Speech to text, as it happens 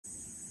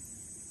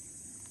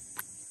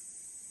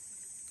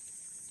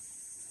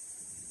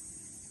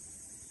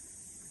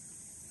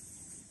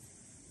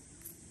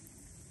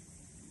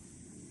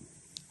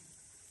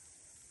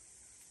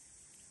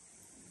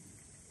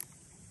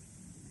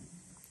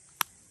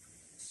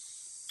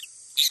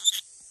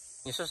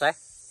你是谁？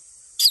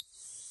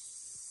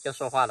又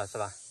说话了是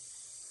吧？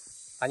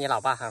把你老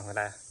爸喊回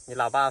来，你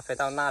老爸飞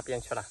到那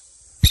边去了，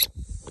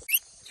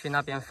去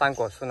那边番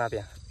果树那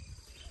边。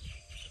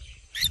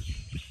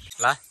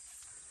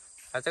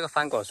来这个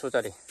番果树这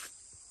里。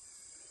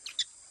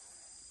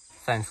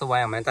粉丝网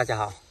友们大家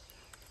好，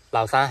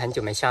老三很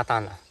久没下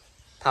蛋了，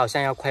他好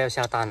像快要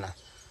下蛋了，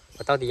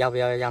我到底要不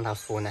要让它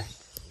孵呢？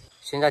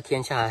现在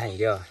天气还很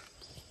热，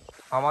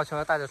毛毛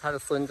虫带着他的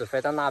孙子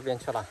飞到那边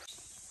去了，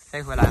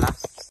飞回来了。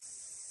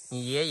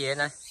你爷爷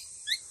呢？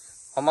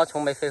毛毛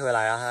虫没飞回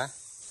来啊？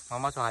毛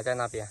毛虫还在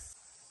那边。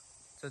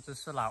这只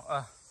是老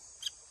二，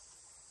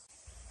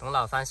等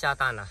老三下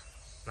蛋了，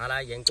拿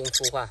来人工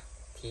孵化，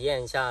体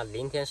验一下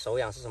淋天手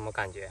痒是什么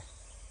感觉。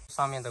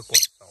上面的果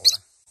熟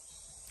了，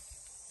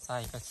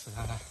再一个吃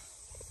看看。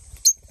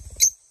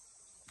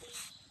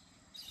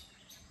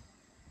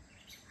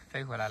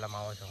飞回来了，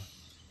毛毛虫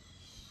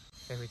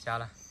飞回家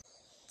了。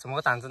怎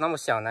么胆子那么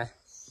小呢？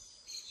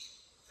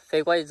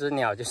飞过一只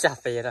鸟就下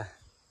飞了。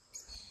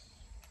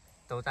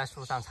都在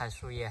树上采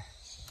树叶。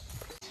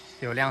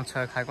有辆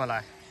车开过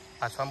来，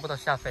把全部都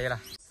吓飞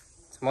了。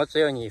怎么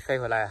只有你飞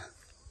回来啊？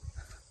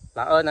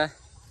老二呢？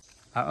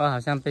老二好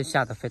像被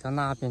吓得飞到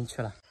那边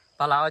去了。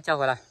把老二叫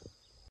回来。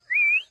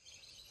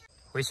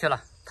回去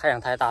了，太阳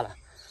太大了，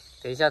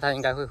等一下他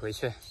应该会回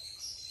去。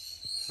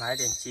买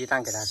点鸡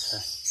蛋给他吃，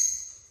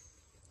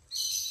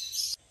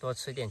多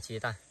吃点鸡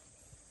蛋，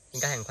应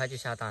该很快就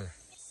下蛋了。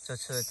这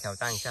次挑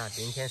战一下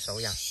淋天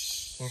手痒，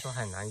听说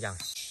很难养，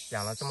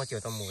养了这么久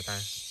的牡丹，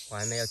我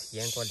还没有体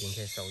验过淋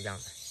天手痒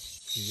的，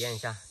体验一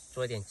下，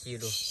做一点记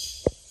录。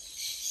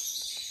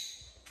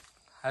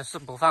还是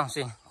不放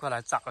心，过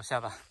来找一下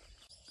吧。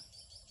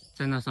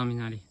在那上面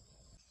那里，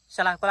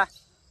下来，过来。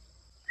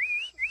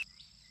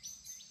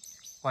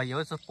哇，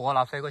有一只伯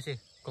劳飞过去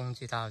攻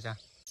击它，好像。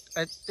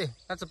哎，对，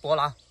那只伯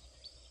劳。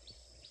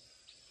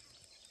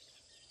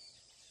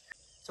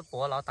这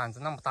伯劳胆子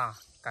那么大，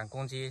敢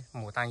攻击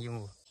牡丹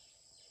鹦鹉。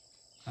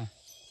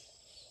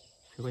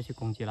飞过去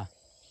攻击了，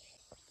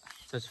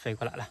这次飞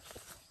过来了。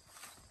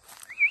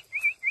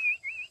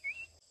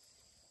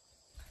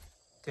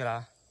对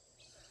了，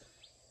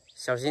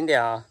小心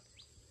点啊，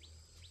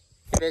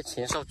别被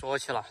禽兽捉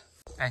去了。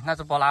哎，那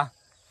只伯劳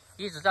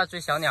一直在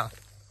追小鸟，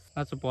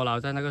那只伯劳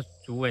在那个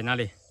竹尾那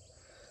里，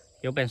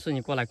有本事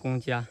你过来攻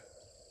击啊！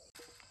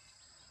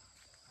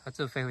它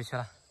自己飞回去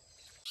了。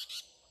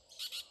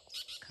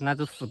看那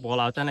只死伯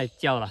劳在那里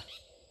叫了，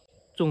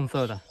重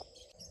色的，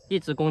一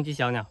直攻击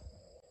小鸟。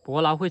伯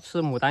劳会吃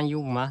牡丹鹦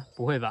鹉吗？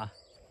不会吧，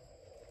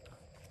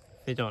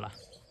飞走了。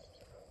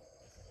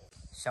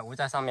小吴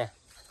在上面，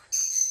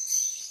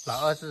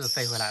老二自己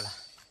飞回来了。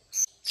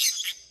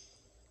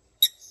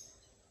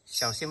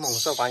小心猛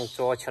兽把你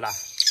捉去了，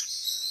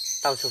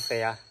到处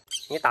飞啊！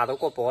你打得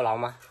过伯劳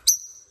吗？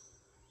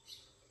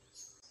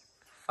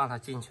放它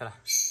进去了。